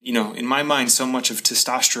In my mind, so much of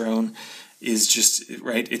testosterone is just,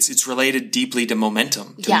 right, it's related deeply to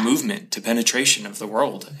momentum, to movement, to penetration of the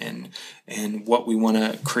world and what we want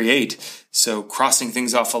to create. So crossing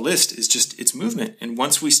things off a list is just, it's movement. And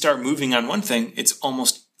once we start moving on one thing, it's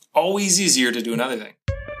almost always easier to do another thing.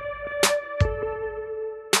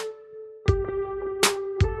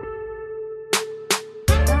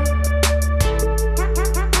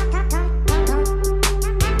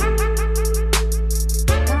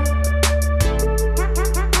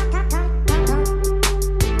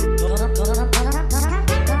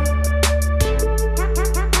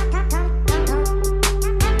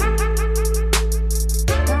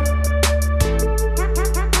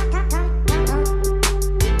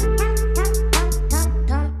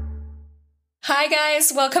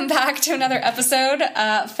 Welcome back to another episode,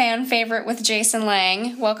 fan favorite with Jason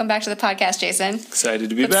Lang. Welcome back to the podcast, Jason. Excited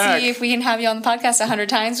to be back. Let's see if we can have you on the podcast 100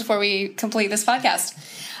 times before we complete this podcast.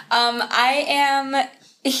 I am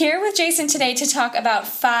here with Jason today to talk about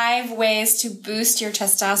 5 ways to boost your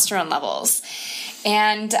testosterone levels.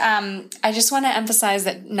 And I just want to emphasize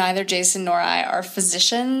that neither Jason nor I are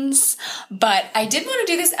physicians, but I did want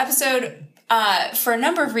to do this episode for a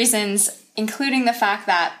number of reasons, including the fact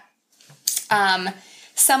that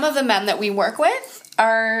some of the men that we work with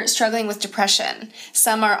are struggling with depression.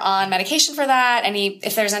 Some are on medication for that.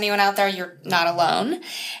 If there's anyone out there, you're not alone.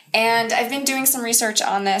 And I've been doing some research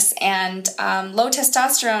on this, and low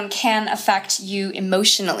testosterone can affect you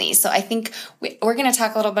emotionally. So I think we're going to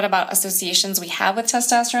talk a little bit about associations we have with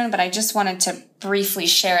testosterone, but I just wanted to briefly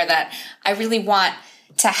share that I really want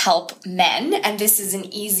to help men, and this is an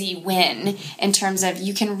easy win in terms of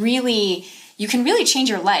you can really change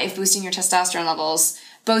your life boosting your testosterone levels,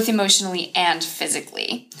 both emotionally and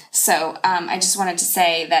physically. So I just wanted to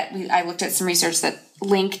say that I looked at some research that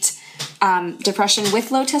linked depression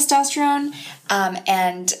with low testosterone,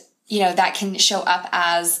 and that can show up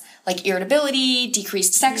as like irritability,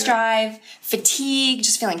 decreased sex drive, fatigue,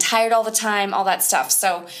 just feeling tired all the time, all that stuff.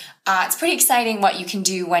 So it's pretty exciting what you can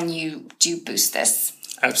do when you do boost this.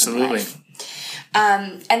 Absolutely.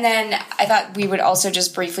 And then I thought we would also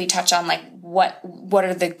just briefly touch on like what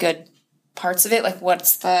are the good parts of it, like what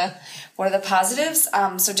are the positives.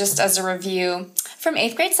 So just as a review from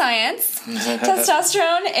 8th grade science,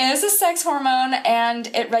 testosterone is a sex hormone, and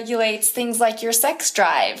it regulates things like your sex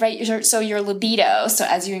drive, right? So your libido. So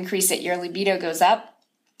as you increase it, your libido goes up.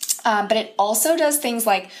 But it also does things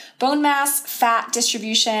like bone mass, fat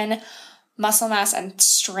distribution, muscle mass, and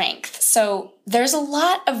strength. So there's a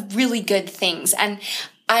lot of really good things. And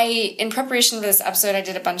in preparation for this episode, I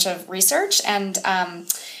did a bunch of research, and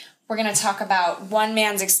we're going to talk about one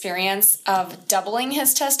man's experience of doubling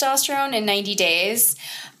his testosterone in 90 days.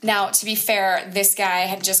 Now, to be fair, this guy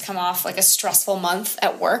had just come off like a stressful month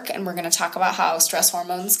at work, and we're going to talk about how stress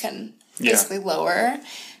hormones can basically lower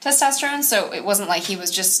testosterone. So it wasn't like he was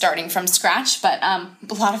just starting from scratch, but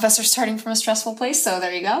a lot of us are starting from a stressful place, so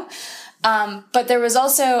there you go. But there was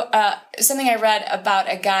also something I read about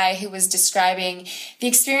a guy who was describing the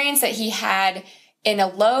experience that he had in a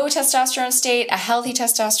low testosterone state, a healthy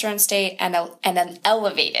testosterone state, and an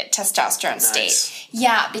elevated testosterone state.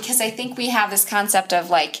 Yeah, because I think we have this concept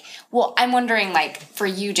of like, well, I'm wondering like for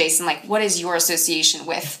you, Jason, like what is your association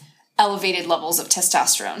with elevated levels of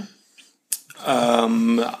testosterone?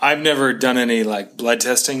 I've never done any like blood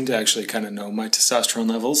testing to actually kind of know my testosterone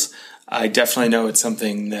levels. I definitely know it's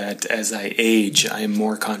something that as I age, I am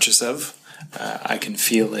more conscious of. I can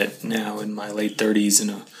feel it now in my late 30s in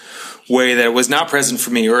a way that was not present for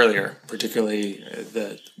me earlier, particularly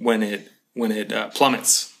when it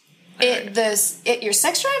plummets. Your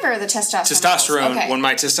sex drive or the testosterone? Testosterone. Okay. When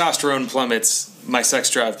my testosterone plummets, my sex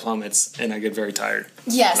drive plummets, and I get very tired.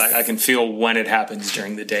 Yes. I can feel when it happens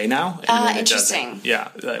during the day now. And interesting.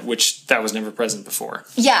 Which that was never present before.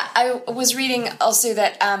 Yeah, I was reading also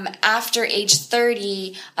that after age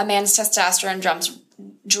 30, a man's testosterone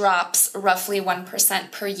drops roughly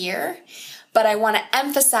 1% per year. But I want to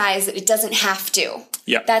emphasize that it doesn't have to.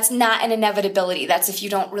 Yeah. That's not an inevitability. That's if you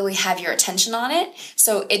don't really have your attention on it.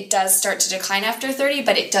 So it does start to decline after 30,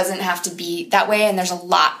 but it doesn't have to be that way, and there's a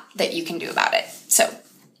lot that you can do about it. So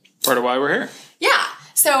part of why we're here. Yeah.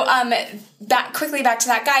 So back to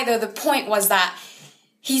that guy, though, the point was that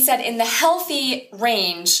he said in the healthy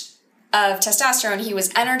range of testosterone, he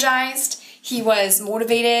was energized, he was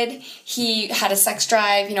motivated, he had a sex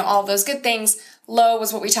drive, all those good things. Low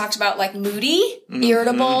was what we talked about, like moody,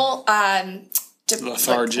 irritable,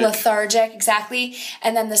 lethargic, exactly.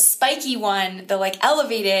 And then the spiky one, the like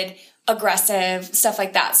elevated, aggressive, stuff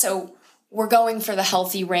like that. So we're going for the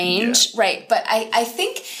healthy range, right? But I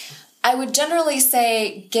think I would generally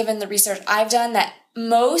say, given the research I've done, that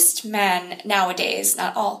most men nowadays,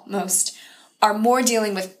 not all, most, are more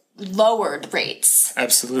dealing with lowered rates.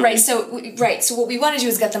 Absolutely. Right. So what we want to do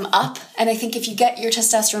is get them up. And I think if you get your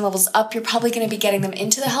testosterone levels up, you're probably going to be getting them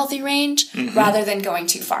into the healthy range rather than going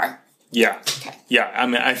too far. Yeah. Okay. Yeah. I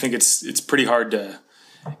mean, I think it's pretty hard to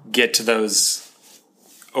get to those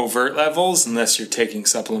overt levels unless you're taking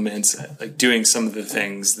supplements, like doing some of the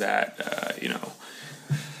things that,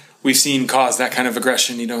 we've seen cause that kind of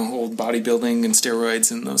aggression, old bodybuilding and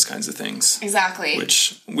steroids and those kinds of things. Exactly.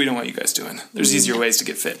 Which we don't want you guys doing. There's easier ways to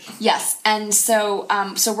get fit. Yes. And so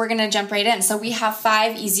we're going to jump right in. So we have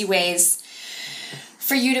 5 easy ways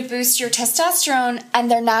for you to boost your testosterone,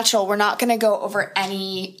 and they're natural. We're not going to go over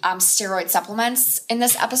any steroid supplements in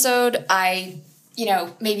this episode.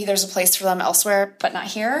 Maybe there's a place for them elsewhere, but not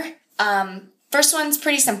here. First one's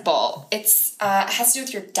pretty simple. It has to do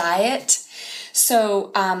with your diet.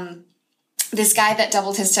 So this guy that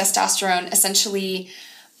doubled his testosterone, essentially,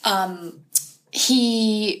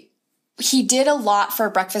 he did a lot for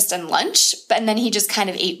breakfast and lunch, and then he just kind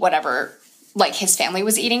of ate whatever like his family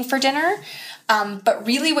was eating for dinner. But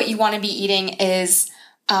really what you want to be eating is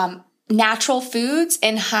natural foods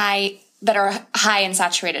that are high in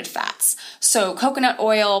saturated fats. So coconut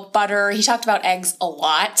oil, butter. He talked about eggs a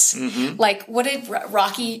lot. Mm-hmm. Like, what did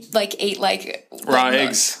Rocky ate? Raw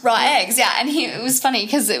eggs. Raw eggs, yeah. And it was funny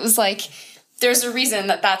because it was like, there's a reason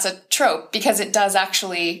that that's a trope because it does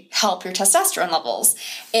actually help your testosterone levels.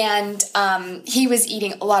 And he was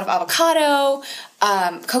eating a lot of avocado,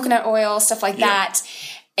 coconut oil, stuff like that.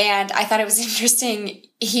 And I thought it was interesting.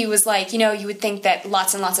 He was like, you would think that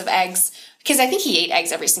lots and lots of eggs, because I think he ate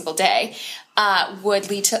eggs every single day, would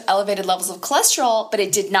lead to elevated levels of cholesterol, but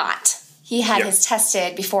it did not. He had his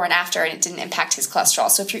tested before and after, and it didn't impact his cholesterol.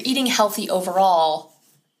 So if you're eating healthy overall...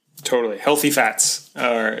 Totally. Healthy fats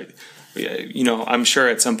are, I'm sure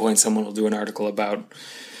at some point someone will do an article about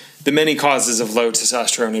the many causes of low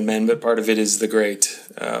testosterone in men, but part of it is the great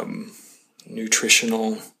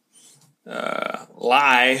nutritional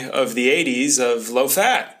lie of the 80s of low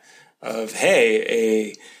fat, of, hey,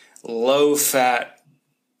 a low-fat,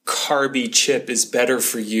 carby chip is better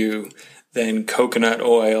for you than coconut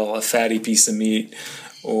oil, a fatty piece of meat,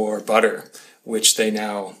 or butter, which they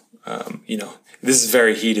now, this is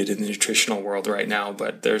very heated in the nutritional world right now,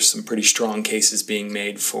 but there's some pretty strong cases being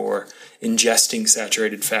made for ingesting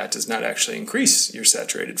saturated fat does not actually increase your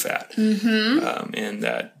saturated fat. Mm-hmm. And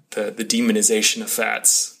that the demonization of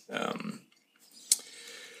fats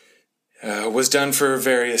was done for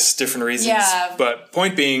various different reasons. Yeah. But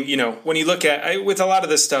point being, when you look at, with a lot of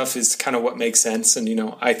this stuff is kind of what makes sense. And,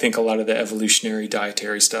 I think a lot of the evolutionary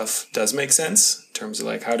dietary stuff does make sense in terms of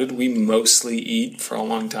like, how did we mostly eat for a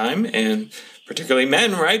long time? And particularly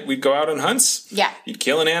men, right? We'd go out on hunts. Yeah. You'd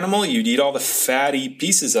kill an animal. You'd eat all the fatty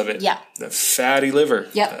pieces of it. Yeah. The fatty liver.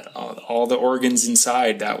 Yep. All the organs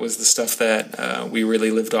inside. That was the stuff that we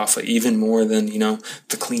really lived off of, even more than,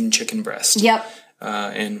 the clean chicken breast. Yep.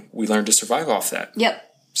 And we learned to survive off that. Yep.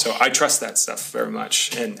 So I trust that stuff very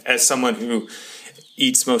much. And as someone who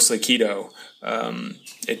eats mostly keto,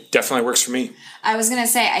 it definitely works for me. I was gonna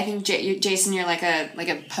say, I think Jason, you're like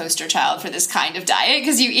a poster child for this kind of diet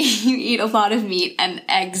because you eat a lot of meat and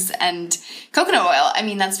eggs and coconut oil. I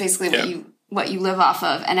mean, that's basically what you live off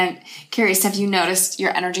of. And I'm curious, have you noticed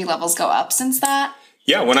your energy levels go up since that?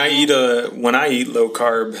 Yeah, when I eat low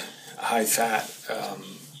carb, high fat.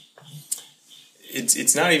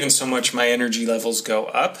 It's not even so much my energy levels go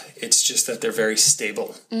up. It's just that they're very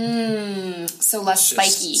stable. So less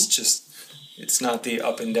spiky. It's not the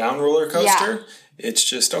up and down roller coaster. Yeah. It's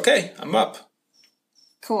just, okay, I'm up.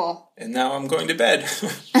 Cool. And now I'm going to bed.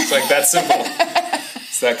 It's like that simple.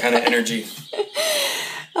 It's that kind of energy.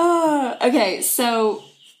 Okay, so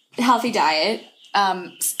healthy diet,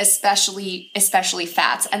 especially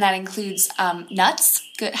fats, and that includes nuts.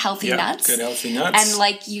 Good healthy nuts. Good healthy nuts. And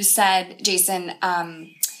like you said, Jason,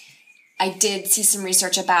 I did see some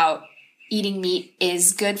research about eating meat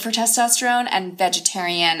is good for testosterone, and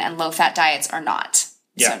vegetarian and low-fat diets are not.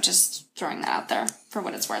 Yeah. So just throwing that out there for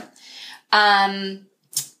what it's worth.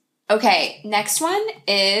 Okay, next one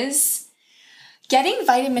is getting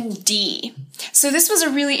vitamin D. So this was a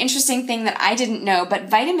really interesting thing that I didn't know, but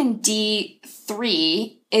vitamin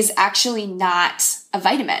D3 is actually not a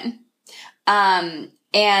vitamin. And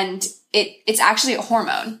it's actually a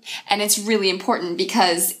hormone, and it's really important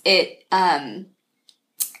because it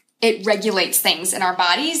regulates things in our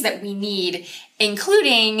bodies that we need,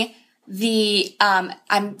 including the I'm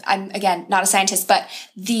again not a scientist, but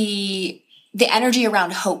the energy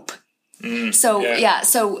around hope.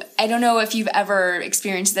 So I don't know if you've ever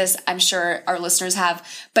experienced this. I'm sure our listeners have,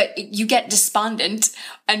 but you get despondent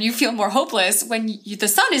and you feel more hopeless when the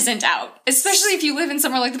sun isn't out, especially if you live in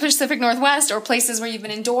somewhere like the Pacific Northwest or places where you've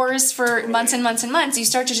been indoors for months and months and months. You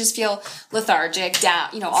start to just feel lethargic, down,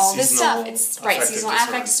 all this stuff. It's right. Seasonal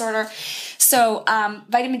affective disorder. So,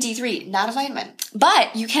 vitamin D3, not a vitamin,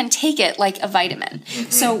 but you can take it like a vitamin. Mm-hmm.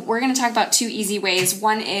 So we're going to talk about two easy ways.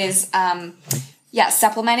 One is,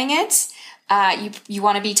 supplementing it. You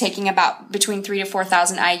want to be taking about between 3,000 to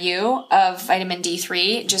 4,000 IU of vitamin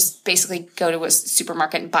D3. Just basically go to a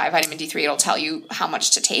supermarket and buy vitamin D3. It'll tell you how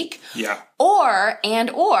much to take. Yeah. Or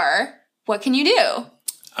what can you do?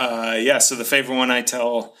 So the favorite one I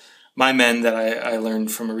tell my men that I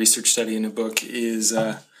learned from a research study in a book is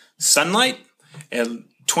sunlight. And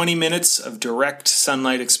 20 minutes of direct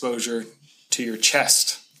sunlight exposure to your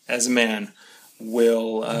chest as a man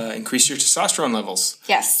will increase your testosterone levels.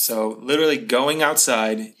 Yes. So literally going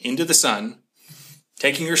outside into the sun,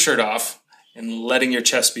 taking your shirt off, and letting your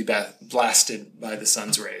chest be blasted by the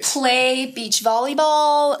sun's rays. Play beach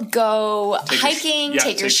volleyball, go hiking,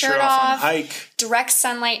 take your shirt off, hike. Direct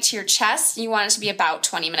sunlight to your chest. You want it to be about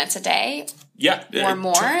 20 minutes a day. Yeah. Or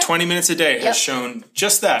more. 20 minutes a day has shown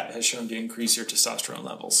to increase your testosterone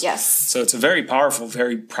levels. Yes. So it's a very powerful,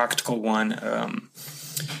 very practical one.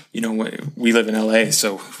 We live in LA,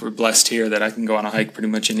 so we're blessed here that I can go on a hike pretty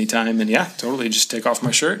much any time. And totally just take off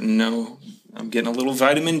my shirt and know I'm getting a little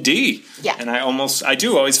vitamin D. Yeah. And I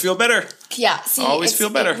do always feel better. Yeah. See, always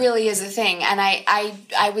feel better. It really is a thing. And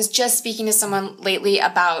I was just speaking to someone lately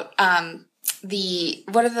about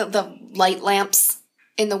what are the light lamps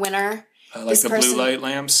in the winter? Like blue light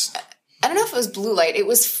lamps? I don't know if it was blue light. It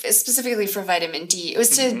was specifically for vitamin D. It was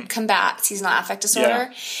to combat seasonal affective disorder.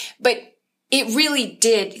 Yeah. But it really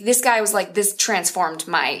did. This guy was like, this transformed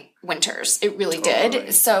my winters. It really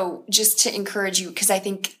did. So just to encourage you, because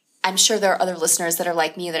I'm sure there are other listeners that are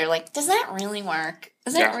like me that are like, does that really work?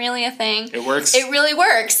 Is that really a thing? It works. It really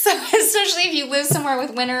works. So especially if you live somewhere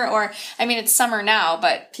with winter it's summer now,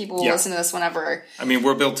 but people will listen to this whenever.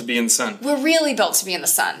 We're built to be in the sun. We're really built to be in the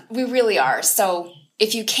sun. We really are. So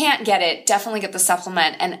if you can't get it, definitely get the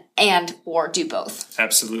supplement and or do both.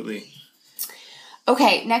 Absolutely.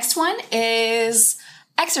 Okay, next one is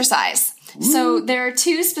exercise. Ooh. So there are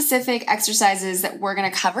two specific exercises that we're going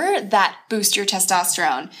to cover that boost your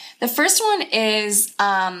testosterone. The first one is,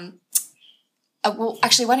 actually,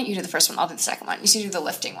 why don't you do the first one? I'll do the second one. You should do the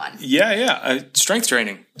lifting one. Yeah. Strength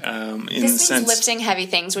training. This means lifting heavy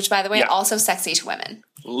things, which, by the way, also sexy to women.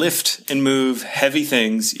 Lift and move heavy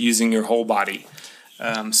things using your whole body.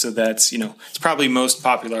 So that's, it's probably most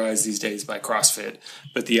popularized these days by CrossFit.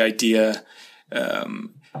 But the idea...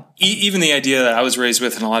 even the idea that I was raised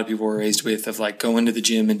with and a lot of people were raised with of like go into the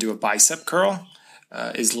gym and do a bicep curl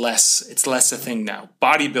is less a thing now.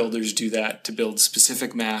 Bodybuilders do that to build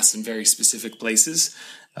specific mass in very specific places.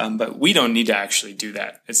 But we don't need to actually do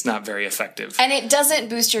that. It's not very effective. And it doesn't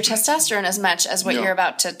boost your testosterone as much as what you're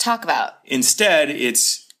about to talk about. Instead,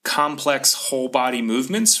 it's complex whole body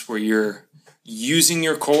movements where you're using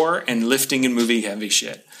your core and lifting and moving heavy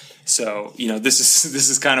shit. So, this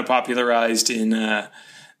is kind of popularized in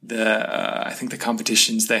I think the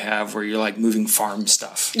competitions they have where you're like moving farm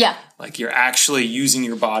stuff. Yeah. Like you're actually using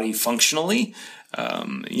your body functionally.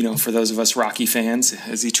 For those of us Rocky fans,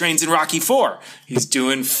 as he trains in Rocky 4, he's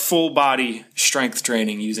doing full body strength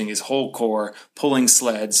training using his whole core, pulling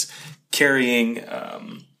sleds, carrying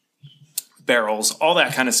barrels, all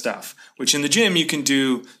that kind of stuff, which in the gym you can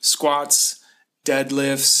do squats,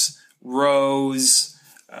 deadlifts, rows,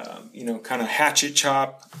 kind of hatchet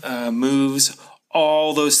chop moves,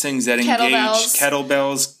 all those things that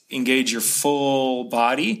kettlebells engage your full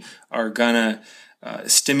body are gonna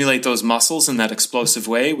stimulate those muscles in that explosive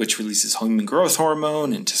way, which releases human growth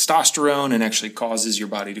hormone and testosterone and actually causes your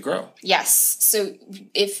body to grow. Yes. So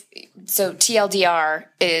TLDR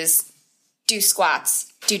is do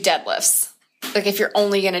squats, do deadlifts. Like if you're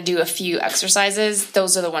only going to do a few exercises,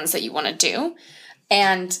 those are the ones that you want to do.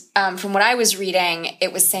 And from what I was reading,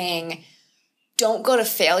 it was saying, don't go to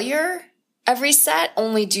failure every set.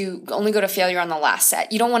 Only go to failure on the last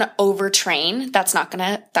set. You don't want to overtrain. That's not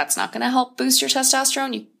gonna help boost your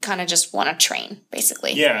testosterone. You kind of just want to train,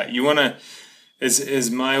 basically. Yeah, you want to, as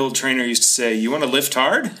my old trainer used to say, you want to lift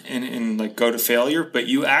hard and like go to failure, but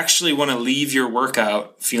you actually want to leave your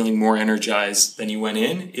workout feeling more energized than you went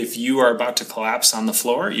in. If you are about to collapse on the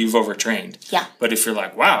floor, you've overtrained. Yeah. But if you're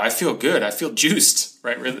like, wow, I feel good, I feel juiced,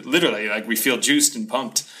 right? Literally, like we feel juiced and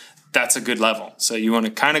pumped. That's a good level. So you want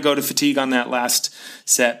to kind of go to fatigue on that last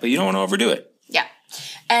set, but you don't want to overdo it. Yeah.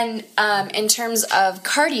 And in terms of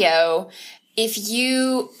cardio, if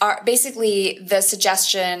you are basically the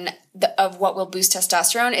suggestion of what will boost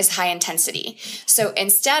testosterone is high intensity. So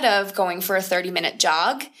instead of going for a 30-minute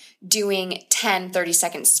jog, doing 10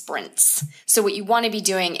 30-second sprints. So what you want to be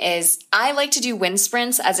doing is, I like to do wind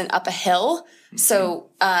sprints as in up a hill.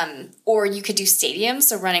 So, or you could do stadiums.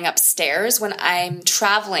 So running upstairs when I'm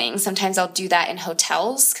traveling, sometimes I'll do that in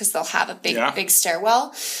hotels because they'll have a big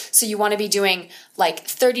stairwell. So you want to be doing like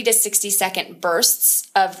 30 to 60-second bursts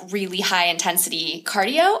of really high intensity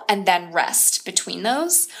cardio and then rest between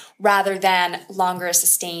those rather than longer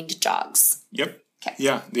sustained jogs. Yep. Okay.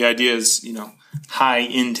 Yeah. The idea is, high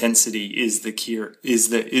intensity is the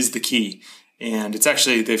key. And it's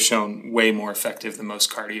actually, they've shown way more effective than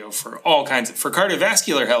most cardio for all kinds of, for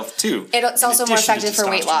cardiovascular health too. It's also more effective for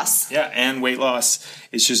weight loss. Yeah, and weight loss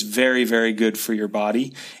is just very, very good for your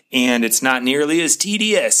body. And it's not nearly as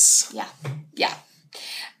tedious. Yeah.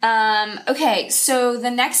 Okay, so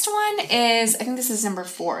the next one is, I think this is number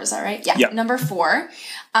 4, is that right? Yeah, yep. Number 4.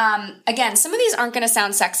 Again, some of these aren't going to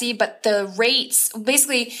sound sexy, but the rates,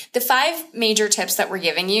 basically the 5 major tips that we're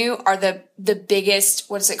giving you are the biggest,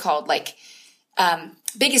 what is it called?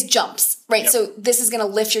 Biggest jumps, right? Yep. So this is going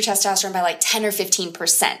to lift your testosterone by like 10 or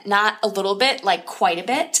 15%, not a little bit, like quite a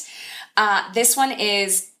bit. This one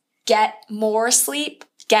is get more sleep,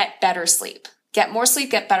 get better sleep. Get more sleep,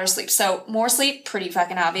 get better sleep. So more sleep, pretty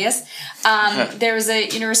fucking obvious. There was a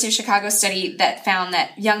University of Chicago study that found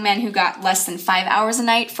that young men who got less than 5 hours a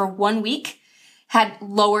night for 1 week had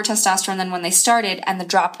lower testosterone than when they started, and the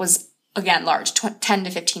drop was, again, large, 10 to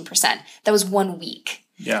 15%. That was 1 week.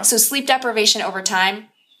 Yeah. So sleep deprivation over time,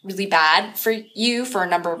 really bad for you for a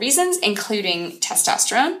number of reasons, including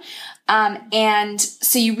testosterone. And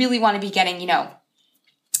so you really want to be getting,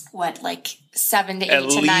 7 to 8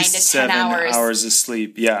 to 9 to 10 hours. At least 7 hours of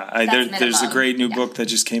sleep. Yeah. There's a great new book that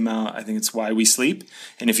just came out. I think it's Why We Sleep.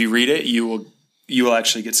 And if you read it, you will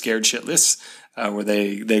actually get scared shitless, where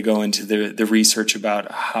they go into the research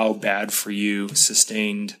about how bad for you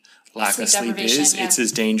sustained lack of sleep is. Yeah. It's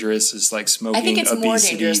as dangerous as like smoking, I think it's obesity, more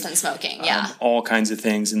dangerous than smoking, all kinds of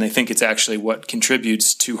things. And they think it's actually what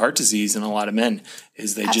contributes to heart disease in a lot of men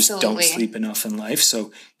is they just don't sleep enough in life.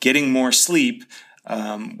 So getting more sleep,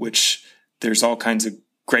 which there's all kinds of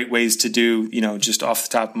great ways to do, just off the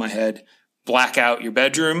top of my head, black out your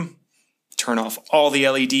bedroom, turn off all the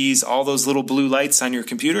LEDs, all those little blue lights on your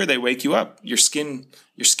computer, they wake you up. Your skin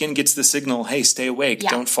gets the signal, hey, stay awake,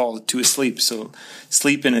 don't fall to asleep. So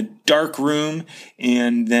sleep in a dark room.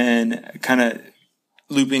 And then kind of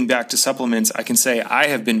looping back to supplements, I can say I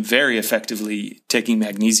have been very effectively taking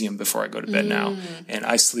magnesium before I go to bed now. And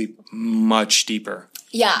I sleep much deeper.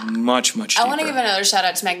 Yeah. Much deeper. I want to give another shout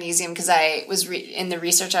out to magnesium because I was in the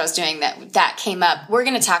research I was doing that came up. We're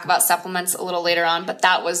going to talk about supplements a little later on, but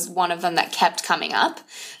that was one of them that kept coming up.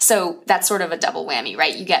 So that's sort of a double whammy,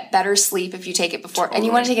 right? You get better sleep if you take it before, and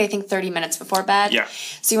you want to take it, I think, 30 minutes before bed. Yeah.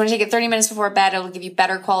 So you want to take it 30 minutes before bed. It'll give you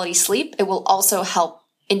better quality sleep. It will also help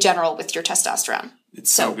in general with your testosterone.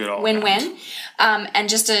 It's so good all win-win. And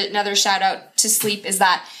just another shout out to sleep is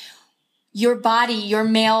that your body, your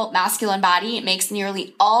male masculine body, it makes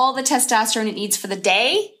nearly all the testosterone it needs for the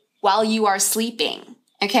day while you are sleeping.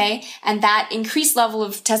 Okay? And that increased level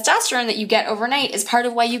of testosterone that you get overnight is part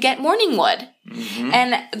of why you get morning wood. Mm-hmm.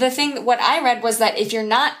 And what I read was that if you're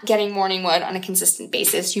not getting morning wood on a consistent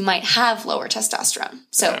basis, you might have lower testosterone.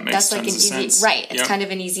 So that's like an easy, right. It's kind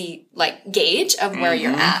of an easy gauge of where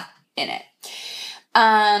you're at in it.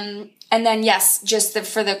 And then yes, just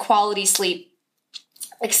for the quality sleep,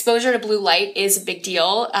 exposure to blue light is a big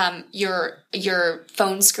deal. Your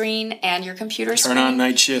phone screen and your computer screen. Turn on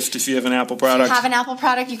night shift if you have an Apple product. If you have an Apple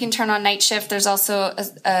product, you can turn on night shift. There's also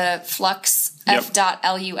a Flux,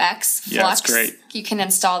 F.lux. Yeah, that's great. You can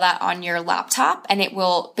install that on your laptop, and it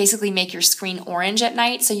will basically make your screen orange at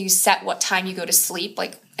night. So you set what time you go to sleep.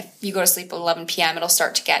 Like if you go to sleep at 11 p.m., it'll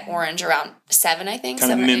start to get orange around 7, I think.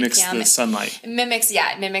 Kind of mimics the sunlight. It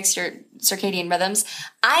mimics your circadian rhythms.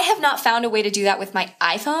 I have not found a way to do that with my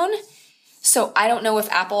iPhone. So I don't know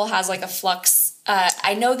if Apple has a Flux.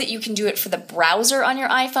 I know that you can do it for the browser on your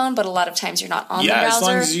iPhone, but a lot of times you're not on the browser. Yeah, as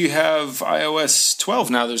long as you have iOS 12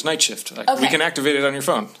 now, there's night shift. We can activate it on your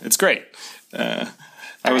phone. It's great. I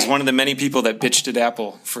was one of the many people that bitched at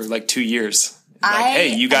Apple for 2 years.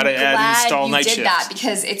 Hey, you got to install night shift. I did that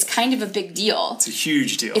because it's kind of a big deal. It's a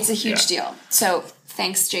huge deal. It's a huge deal. So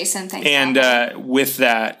thanks, Jason. Thanks. And with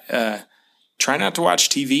that, try not to watch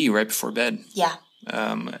TV right before bed. Yeah.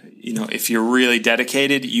 If you're really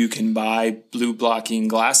dedicated, you can buy blue blocking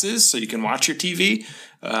glasses so you can watch your TV.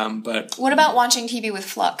 But what about watching TV with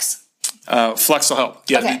Flux? Flux will help.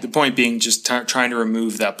 Yeah, Okay. the point being just trying to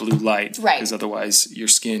remove that blue light. Right. Because otherwise your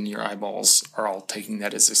skin, your eyeballs are all taking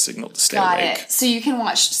that as a signal to stay Got awake. it. So you can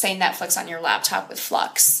watch, say, Netflix on your laptop with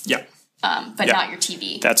Flux, Yeah, but Yeah. not your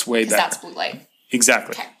TV. that's way because better. that's blue light.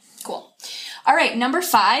 Exactly. Okay, cool. All right, number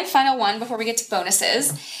 5, final one before we get to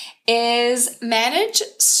bonuses, is manage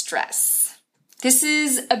stress. This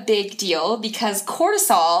is a big deal because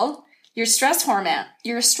cortisol, your stress hormone,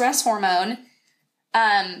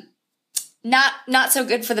 not so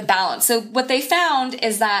good for the balance. So what they found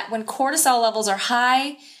is that when cortisol levels are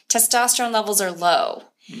high, testosterone levels are low.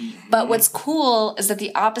 But what's cool is that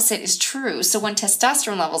the opposite is true. So when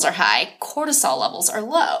testosterone levels are high, cortisol levels are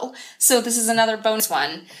low. So this is another bonus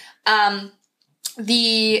one.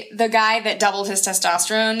 The guy that doubled his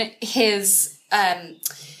testosterone, his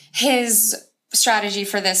strategy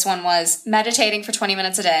for this one was meditating for 20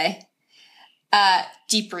 minutes a day,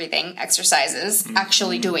 deep breathing exercises,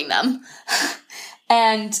 actually doing them.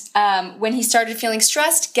 And when he started feeling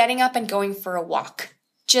stressed, getting up and going for a walk.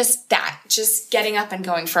 Just getting up and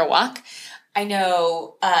going for a walk. I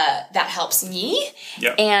know that helps me.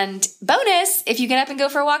 Yeah. And bonus, if you get up and go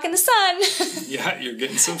for a walk in the sun, Yeah, you're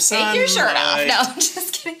getting some sun. take your shirt off. No, I'm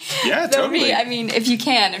just kidding. Yeah, That would totally. be, I mean, if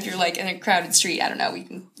you're like in a crowded street, I don't know,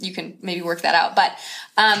 you can maybe work that out. But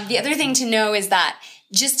the other thing to know is that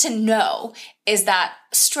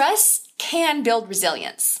stress can build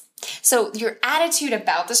resilience. So your attitude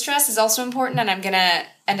about the stress is also important, and I'm going to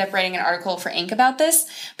end up writing an article for Inc. about this.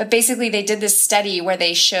 But basically, they did this study where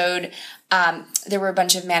they showed there were a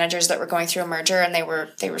bunch of managers that were going through a merger, and they were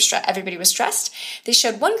everybody was stressed. They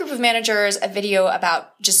showed one group of managers a video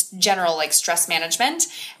about just general like stress management,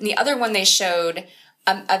 and the other one they showed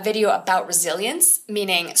a video about resilience,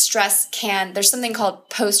 meaning there's something called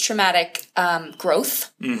post-traumatic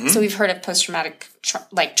growth. Mm-hmm. So we've heard of post-traumatic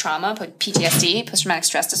trauma, PTSD, post-traumatic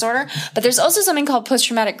stress disorder. But there's also something called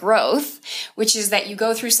post-traumatic growth, which is that you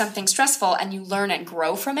go through something stressful and you learn and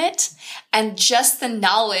grow from it. And just the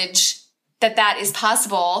knowledge that is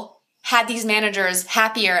possible had these managers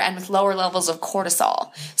happier and with lower levels of cortisol.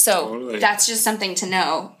 So Totally. That's just something to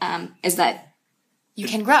know, is that you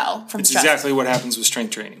can grow from It's stress. exactly what happens with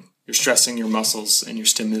strength training. You're stressing your muscles and you're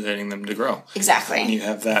stimulating them to grow. Exactly. And you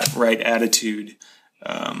have that right attitude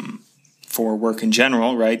for work in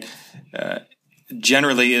general, right?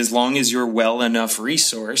 Generally, as long as you're well enough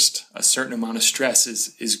resourced, a certain amount of stress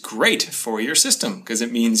is great for your system because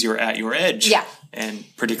it means you're at your edge. Yeah. And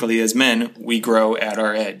particularly as men, we grow at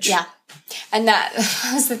our edge. Yeah. And that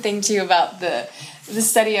was the thing too about the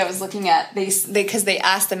study I was looking at. Because they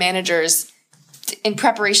asked the managers in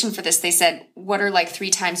preparation for this, they said, what are like 3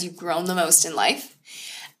 times you've grown the most in life?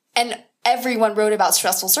 And everyone wrote about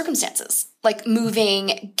stressful circumstances, like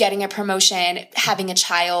moving, getting a promotion, having a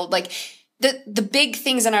child. Like the big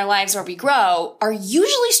things in our lives where we grow are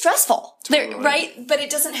usually stressful, Totally. right? But it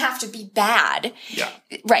doesn't have to be bad. Yeah.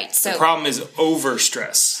 Right. So The problem is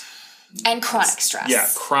overstress. and chronic stress. Yeah,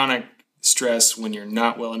 chronic stress when you're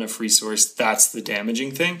not well enough resourced, that's the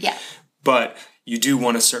damaging thing. Yeah. But you do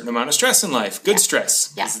want a certain amount of stress in life. Good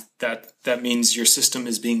stress. Yeah. 'Cause That means your system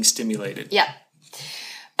is being stimulated. Yeah.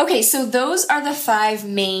 Okay, so those are the 5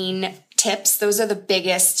 main tips. Those are the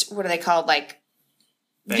biggest, what are they called? Like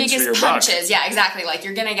Thanks for your biggest buck. punches. Yeah, exactly. Like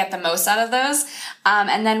you're going to get the most out of those.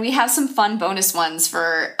 And then we have some fun bonus ones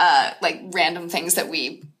for like random things that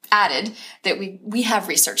we added that we have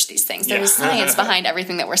researched these things. There was science behind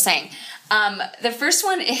everything that we're saying. The first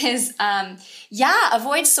one is,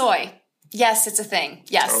 avoid soy. Yes, it's a thing.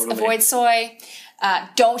 Yes, Totally. Avoid soy.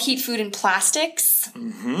 Don't heat food in plastics.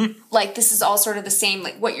 Mm-hmm. Like this is all sort of the same.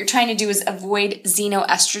 Like what you're trying to do is avoid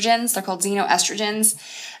xenoestrogens. They're called xenoestrogens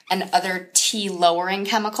and other T lowering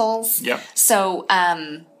chemicals. Yep. So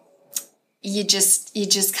you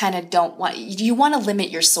just kind of don't want. You want to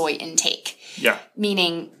limit your soy intake. Yeah.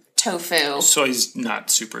 Meaning tofu. Soy's not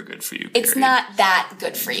super good for you. It's period. not that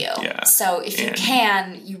good for you. Yeah. So if you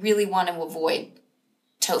can, you really want to avoid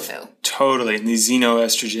tofu. Totally. And these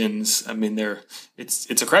xenoestrogens, I mean,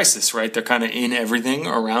 it's a crisis, right? They're kind of in everything,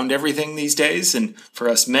 around everything these days. And for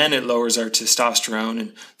us men, it lowers our testosterone.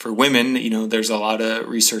 And for women, there's a lot of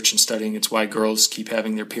research and studying. It's why girls keep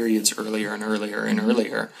having their periods earlier and earlier and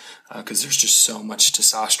earlier, because there's just so much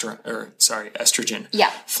estrogen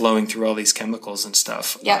flowing through all these chemicals and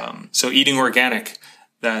stuff. Yeah. So eating organic,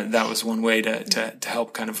 that was one way to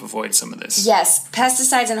help kind of avoid some of this. Yes,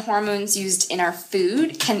 pesticides and hormones used in our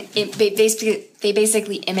food they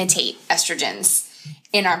basically imitate estrogens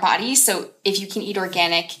in our body. So if you can eat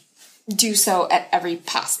organic, do so at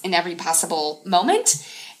in every possible moment,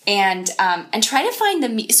 and try to find the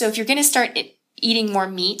meat. So if you're going to start eating more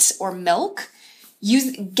meat or milk,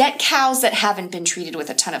 get cows that haven't been treated with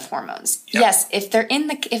a ton of hormones. Yep. Yes, if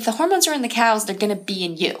the hormones are in the cows, they're going to be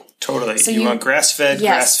in you. Totally. So you want grass-fed,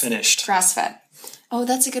 grass-finished. Grass-fed. Oh,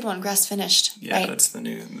 that's a good one. Grass-finished. Yeah, right. That's the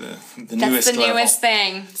newest That's the newest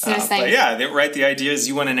thing. But yeah, the idea is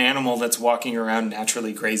you want an animal that's walking around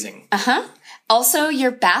naturally grazing. Uh-huh. Also,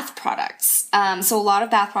 your bath products. So a lot of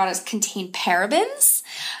bath products contain parabens,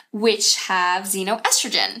 which have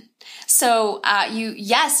xenoestrogen. So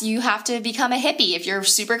you have to become a hippie. If you're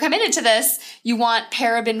super committed to this, you want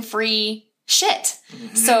paraben-free shit.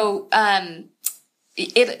 Mm-hmm. So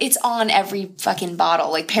it's on every fucking bottle.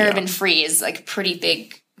 Like paraben-free is like a pretty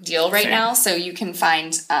big deal right now. So you can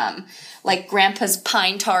find like Grandpa's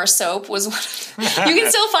Pine Tar soap was one. You can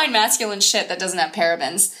still find masculine shit that doesn't have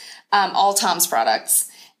parabens. All Tom's products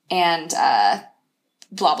and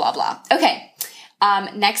blah blah blah. Okay,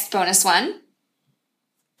 next bonus one.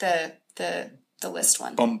 The list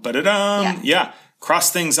one. Yeah.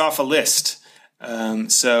 Cross things off a list.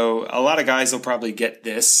 So a lot of guys will probably get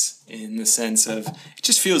this in the sense of it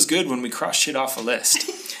just feels good when we cross shit off a list.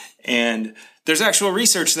 And there's actual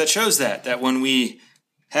research that shows that when we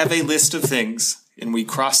have a list of things and we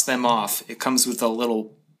cross them off, it comes with a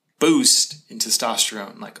little boost in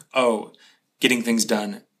testosterone. Like, getting things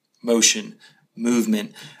done, motion,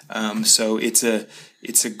 movement. So it's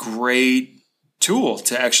a great tool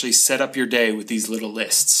to actually set up your day with these little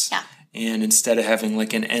lists. Yeah. And instead of having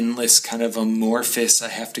like an endless kind of amorphous, I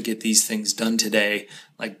have to get these things done today,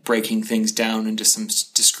 like breaking things down into some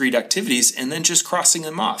discrete activities and then just crossing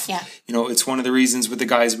them off. Yeah. It's one of the reasons with the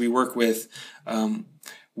guys we work with,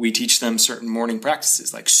 we teach them certain morning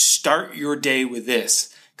practices, like start your day with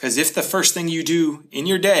this. Because if the first thing you do in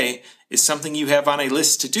your day is something you have on a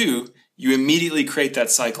list to do, you immediately create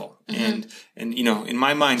that cycle. Mm-hmm. And in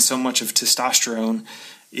my mind, so much of testosterone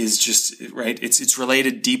is just, right, it's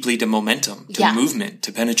related deeply to momentum, to movement,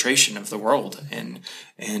 to penetration of the world and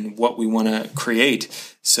what we want to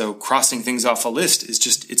create. So crossing things off a list is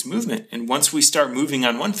just, it's movement. And once we start moving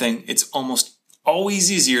on one thing, it's almost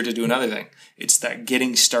always easier to do another thing. It's that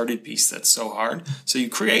getting started piece that's so hard. So you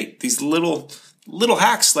create these little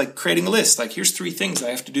hacks, like creating a list. Like, here's 3 things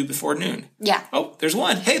I have to do before noon. Yeah. Oh, there's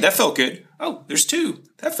 1. Hey, that felt good. Oh, there's 2.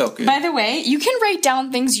 That felt good. By the way, you can write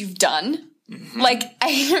down things you've done. Mm-hmm. Like,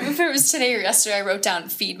 I don't know if it was today or yesterday, I wrote down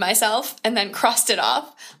feed myself and then crossed it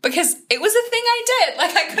off because it was a thing I did.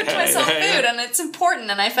 Like, I cooked myself food and it's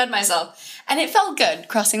important and I fed myself. And it felt good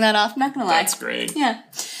crossing that off, not gonna lie. That's great. Yeah.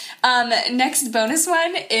 Next bonus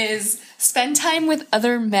one is spend time with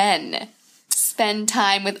other men. Spend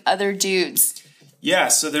time with other dudes. Yeah,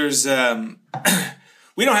 so there's,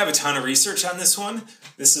 we don't have a ton of research on this one.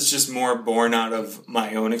 This is just more born out of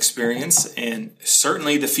my own experience and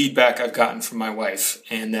certainly the feedback I've gotten from my wife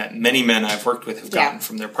and that many men I've worked with have gotten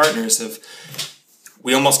from their partners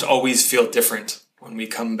we almost always feel different when we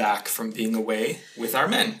come back from being away with our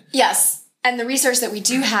men. Yes, and the research that we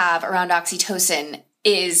do have around oxytocin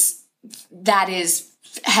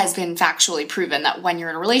has been factually proven that when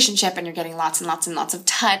you're in a relationship and you're getting lots and lots and lots of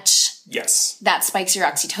touch, yes, that spikes your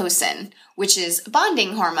oxytocin, which is a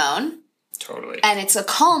bonding hormone. Totally. And it's a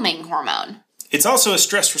calming hormone. It's also a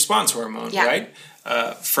stress response hormone, right?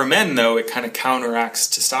 For men, though, it kind of counteracts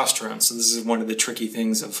testosterone. So this is one of the tricky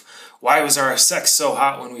things of why was our sex so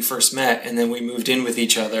hot when we first met and then we moved in with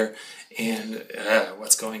each other and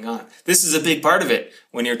what's going on? This is a big part of it.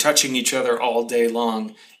 When you're touching each other all day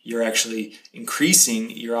long, you're actually increasing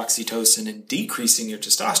your oxytocin and decreasing your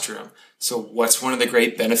testosterone. So what's one of the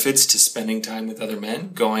great benefits to spending time with other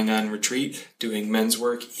men, going on retreat, doing men's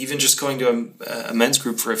work, even just going to a men's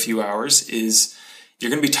group for a few hours is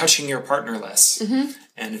you're going to be touching your partner less. Mm-hmm.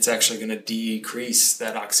 And it's actually going to decrease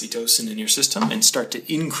that oxytocin in your system and start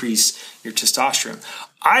to increase your testosterone.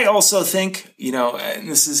 I also think, and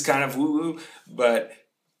this is kind of woo-woo, but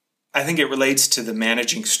I think it relates to the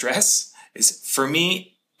managing stress is for me,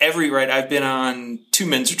 I've been on 2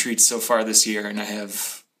 men's retreats so far this year and I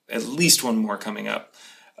have at least 1 more coming up.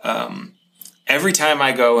 Every time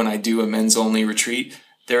I go and I do a men's only retreat,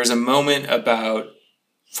 there's a moment about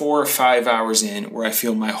 4 or 5 hours in where I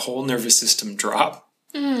feel my whole nervous system drop.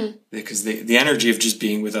 Mm. Because the energy of just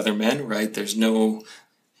being with other men, right? There's no,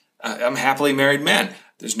 I'm a happily married man.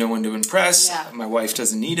 There's no one to impress. Yeah. My wife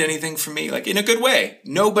doesn't need anything from me, like in a good way.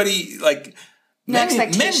 Nobody, like, no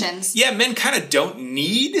expectations. Men kind of don't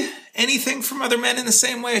need anything from other men in the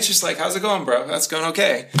same way. It's just like, how's it going, bro? That's going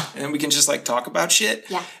okay. And then we can just like talk about shit.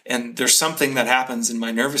 Yeah. And there's something that happens in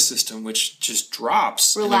my nervous system which just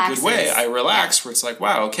drops Relaxes. In a good way. I relax where it's like,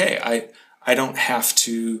 wow, okay, I don't have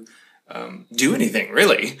to do anything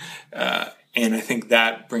really. And I think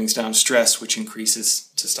that brings down stress, which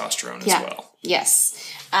increases testosterone as well.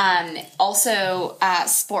 Yes. Also,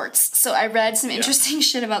 sports. So I read some interesting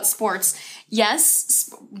shit about sports.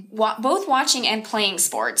 Yes, both watching and playing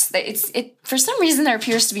sports. It for some reason there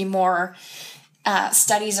appears to be more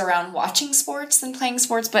studies around watching sports than playing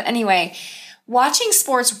sports. But anyway, watching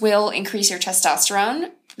sports will increase your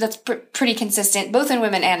testosterone. That's pretty consistent, both in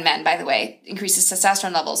women and men, by the way, increases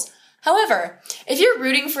testosterone levels. However, if you're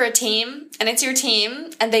rooting for a team and it's your team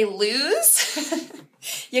and they lose,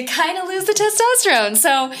 you kind of lose the testosterone.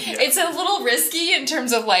 So it's a little risky in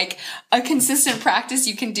terms of like a consistent practice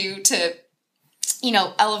you can do to,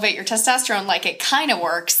 elevate your testosterone. Like it kind of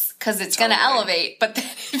works because it's going to elevate. But then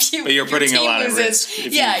if you're putting a lot of risk.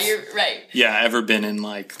 You're right. Yeah, ever been in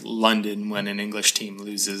like London when an English team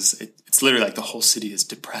loses? It's literally like the whole city is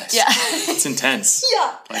depressed. Yeah. It's intense.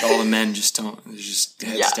 Yeah. Like all the men just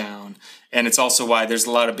heads down. And it's also why there's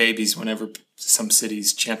a lot of babies whenever some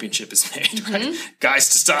city's championship is made, right? Guys'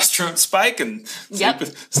 testosterone spike and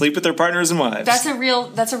sleep with their partners and wives. That's a real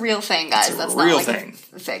thing, guys. That's real not like thing.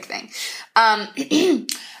 A fake thing.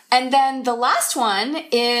 And then the last one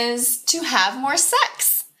is to have more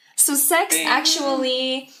sex. So sex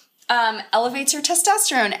actually elevates your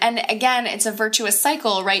testosterone. And again, it's a virtuous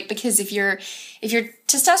cycle, right? Because if your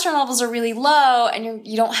testosterone levels are really low and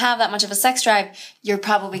you don't have that much of a sex drive, you're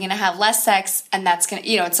probably going to have less sex, and that's going to,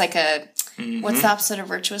 it's like a what's the opposite of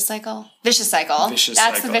virtuous cycle? Vicious cycle.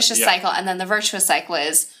 That's the vicious cycle. And then the virtuous cycle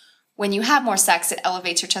is when you have more sex, it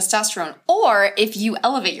elevates your testosterone. Or if you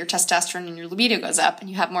elevate your testosterone and your libido goes up and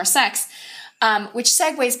you have more sex, which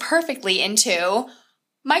segues perfectly into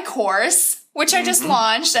my course, which I just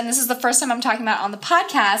launched. And this is the first time I'm talking about on the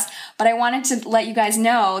podcast, but I wanted to let you guys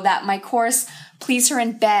know that my course, Please Her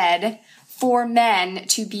in Bed, for men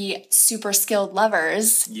to be super skilled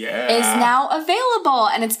lovers, is now available.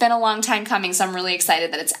 And it's been a long time coming, so I'm really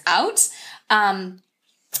excited that it's out.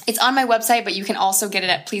 It's on my website, but you can also get it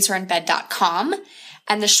at pleaseherinbed.com.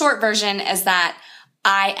 And the short version is that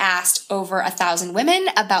I asked over 1,000 women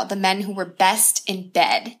about the men who were best in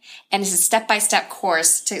bed. And it's a step-by-step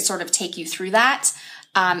course to sort of take you through that.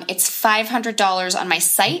 It's $500 on my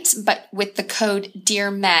site, but with the code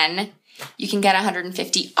DEARMEN, you can get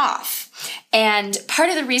 $150 off. And part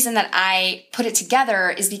of the reason that I put it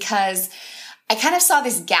together is because I kind of saw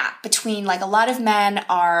this gap between, like, a lot of men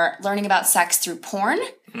are learning about sex through porn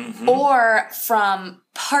or from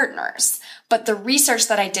partners. But the research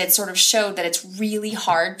that I did sort of showed that it's really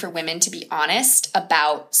hard for women to be honest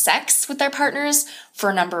about sex with their partners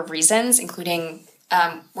for a number of reasons, including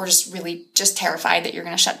we're just terrified that you're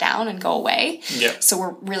going to shut down and go away. Yep. So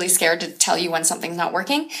we're really scared to tell you when something's not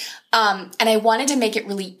working. And I wanted to make it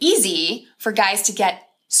really easy for guys to get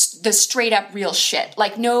the straight up real shit.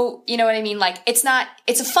 Like, no, you know what I mean? Like, it's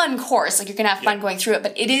a fun course. Like, you're going to have fun going through it,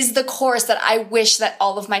 but it is the course that I wish that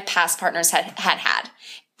all of my past partners had.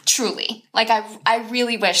 Truly. Like, I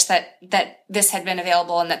really wish that this had been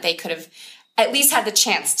available and that they could have at least had the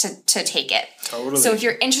chance to take it. Totally. So if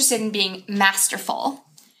you're interested in being masterful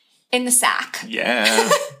in the sack. Yeah.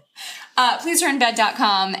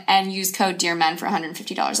 pleaseherinbed.com and use code DEARMEN for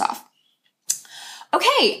 $150 off.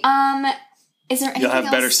 Okay. Is there anything You'll have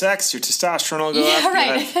else? Better sex. Your testosterone will go up.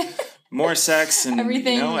 Right. You'll have more sex, and after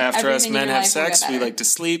us everything men in your have life will get sex, we better. like to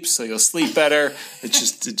sleep, so you'll sleep better. It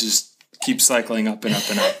just keeps cycling up and up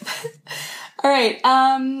and up. All right.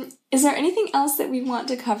 Is there anything else that we want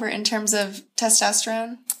to cover in terms of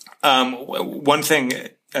testosterone? One thing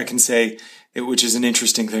I can say, which is an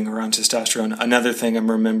interesting thing around testosterone. Another thing I'm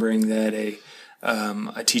remembering that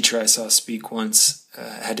a teacher I saw speak once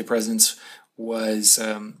had to presence was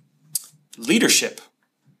leadership.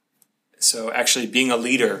 So actually being a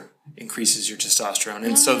leader increases your testosterone.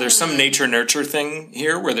 And so there's some nature-nurture thing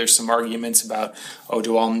here where there's some arguments about,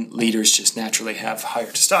 do all leaders just naturally have higher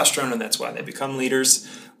testosterone and that's why they become leaders,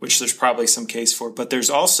 which there's probably some case for. But there's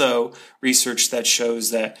also research that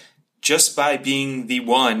shows that just by being the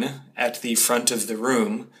one at the front of the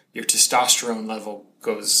room, your testosterone level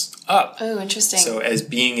goes up. Oh, interesting. So as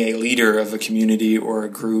being a leader of a community or a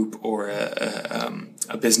group or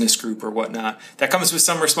a business group or whatnot, that comes with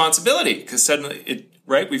some responsibility because suddenly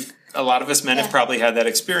a lot of us men have probably had that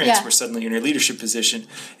experience where suddenly you're in a leadership position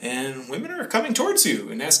and women are coming towards you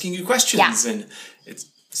and asking you questions and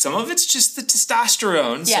some of it's just the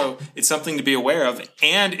testosterone. So it's something to be aware of,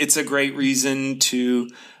 and it's a great reason to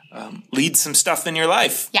lead some stuff in your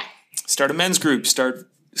life. Yeah. Start a men's group, start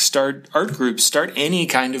art groups, start any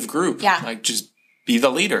kind of group. Yeah. Like just be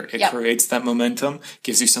the leader. It Yep. creates that momentum,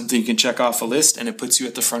 gives you something you can check off a list, and it puts you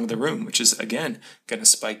at the front of the room, which is, again, going to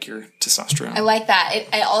spike your testosterone. I like that.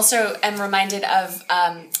 I also am reminded of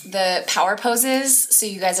the power poses. So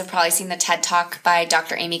you guys have probably seen the TED Talk by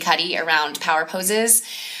Dr. Amy Cuddy around power poses.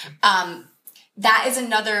 That is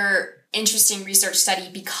another interesting research study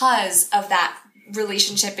because of that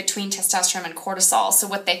relationship between testosterone and cortisol. So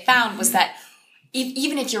what they found was that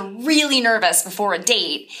even if you're really nervous before a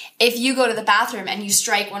date, if you go to the bathroom and you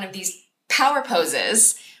strike one of these power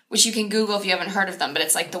poses, which you can Google if you haven't heard of them, but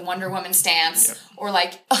it's like the Wonder Woman stance or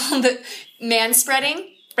like the man spreading,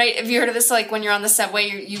 right? Have you heard of this? Like when you're on the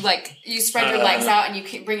subway, you spread your legs out and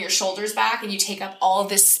you bring your shoulders back and you take up all of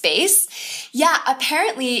this space. Yeah,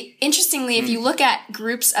 apparently, interestingly, if you look at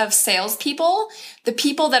groups of salespeople, the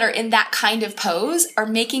people that are in that kind of pose are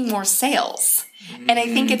making more sales. And I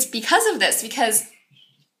think it's because of this, because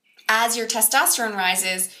as your testosterone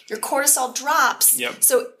rises, your cortisol drops. Yep.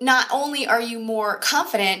 So not only are you more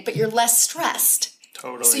confident, but you're less stressed.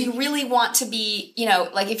 Totally. So you really want to be,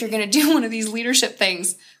 like if you're going to do one of these leadership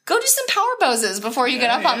things, go do some power poses before you get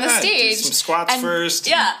up on the stage. Do some squats first.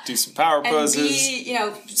 Yeah. Do some power poses.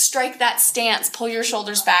 And strike that stance, pull your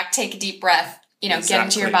shoulders back, take a deep breath, get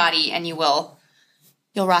into your body, and you'll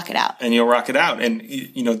rock it out. And you'll rock it out. And,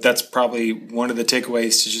 that's probably one of the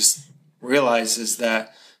takeaways to just realize is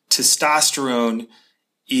that testosterone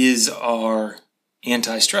is our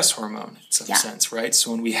anti-stress hormone in some sense, right?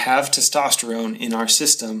 So when we have testosterone in our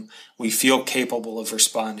system, we feel capable of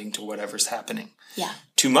responding to whatever's happening. Yeah.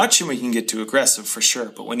 Too much and we can get too aggressive for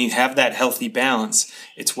sure. But when you have that healthy balance,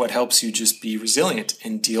 it's what helps you just be resilient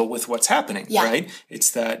and deal with what's happening, right?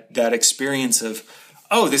 It's that experience of,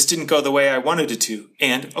 oh, this didn't go the way I wanted it to.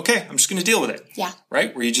 And okay, I'm just going to deal with it. Yeah.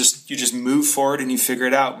 Right? Where you just move forward and you figure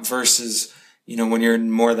it out versus, when you're in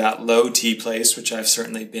more that low T place, which I've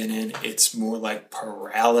certainly been in, it's more like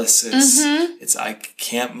paralysis. Mm-hmm. It's I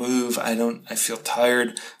can't move. I feel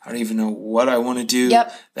tired. I don't even know what I want to do.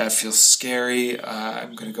 Yep. That feels scary.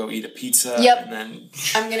 I'm going to go eat a pizza. Yep. And then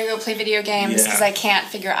I'm going to go play video games because I can't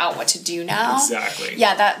figure out what to do now. Exactly.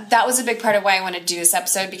 Yeah, that was a big part of why I wanted to do this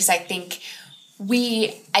episode, because I think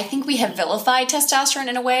we have vilified testosterone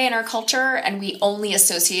in a way in our culture, and we only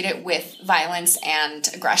associate it with violence and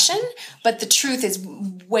aggression. But the truth is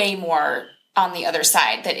way more on the other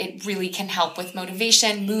side, that it really can help with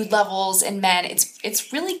motivation, mood levels in men.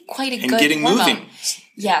 It's really quite a good getting hormone. Moving.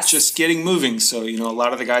 Yes. Just getting moving. So, a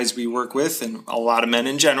lot of the guys we work with and a lot of men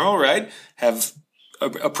in general, right, have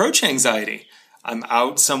approach anxiety. I'm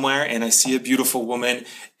out somewhere and I see a beautiful woman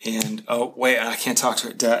and, oh, wait, I can't talk to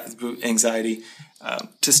her. Anxiety.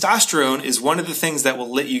 Testosterone is one of the things that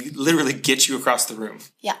will literally get you across the room.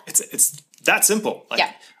 Yeah. It's that simple. Like,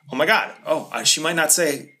 oh my God. Oh, she might not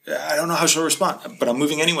say, I don't know how she'll respond, but I'm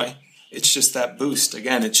moving anyway. It's just that boost.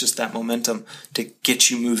 Again, it's just that momentum to get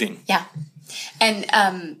you moving. Yeah. And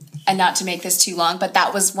not to make this too long, but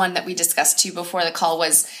that was one that we discussed too before the call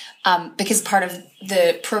was, because part of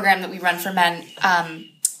the program that we run for men,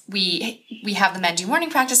 we have the men do morning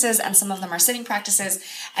practices and some of them are sitting practices.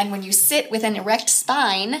 And when you sit with an erect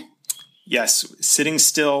spine. Yes, sitting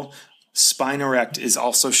still, spine erect is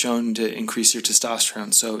also shown to increase your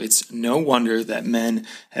testosterone. So it's no wonder that men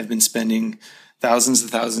have been spending thousands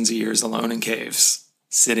and thousands of years alone in caves,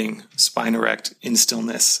 sitting spine erect in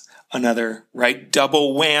stillness. Another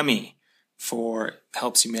double whammy for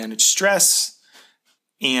helps you manage stress.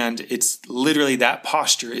 And it's literally that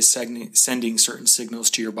posture is sending certain signals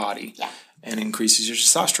to your body and increases your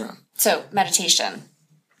testosterone. So meditation.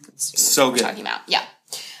 That's so what good. we're talking about. Yeah.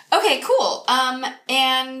 Okay, cool.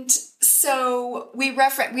 And so we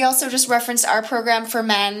also just referenced our program for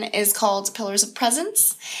men is called Pillars of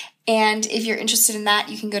Presence. And if you're interested in that,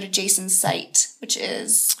 you can go to Jason's site, which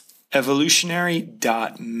is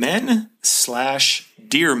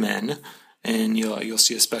evolutionary.men/dearmen. And you'll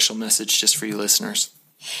see a special message just for you listeners.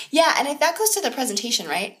 Yeah, and that goes to the presentation,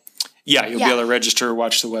 right? Yeah, you'll be able to register,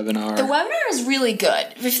 watch the webinar. The webinar is really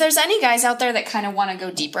good. If there's any guys out there that kind of want to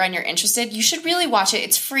go deeper and you're interested, you should really watch it.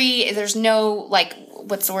 It's free. There's no,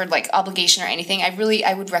 obligation or anything.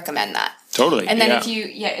 I would recommend that. Totally. And then if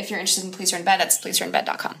you're interested in Please You're in Bed, that's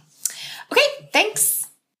pleaseyourinbed.com. Okay, thanks.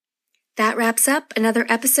 That wraps up another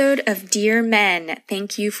episode of Dear Men.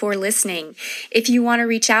 Thank you for listening. If you want to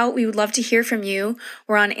reach out, we would love to hear from you.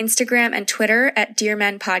 We're on Instagram and Twitter at Dear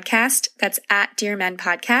Men Podcast. That's at Dear Men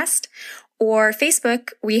Podcast. Or Facebook,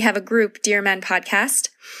 we have a group, Dear Men Podcast.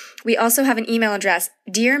 We also have an email address,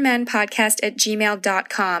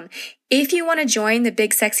 dearmenpodcast@gmail.com. If you want to join the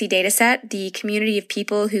Big Sexy Dataset, the community of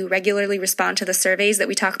people who regularly respond to the surveys that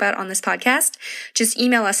we talk about on this podcast, just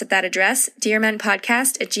email us at that address,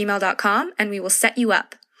 dearmenpodcast@gmail.com, and we will set you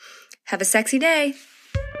up. Have a sexy day.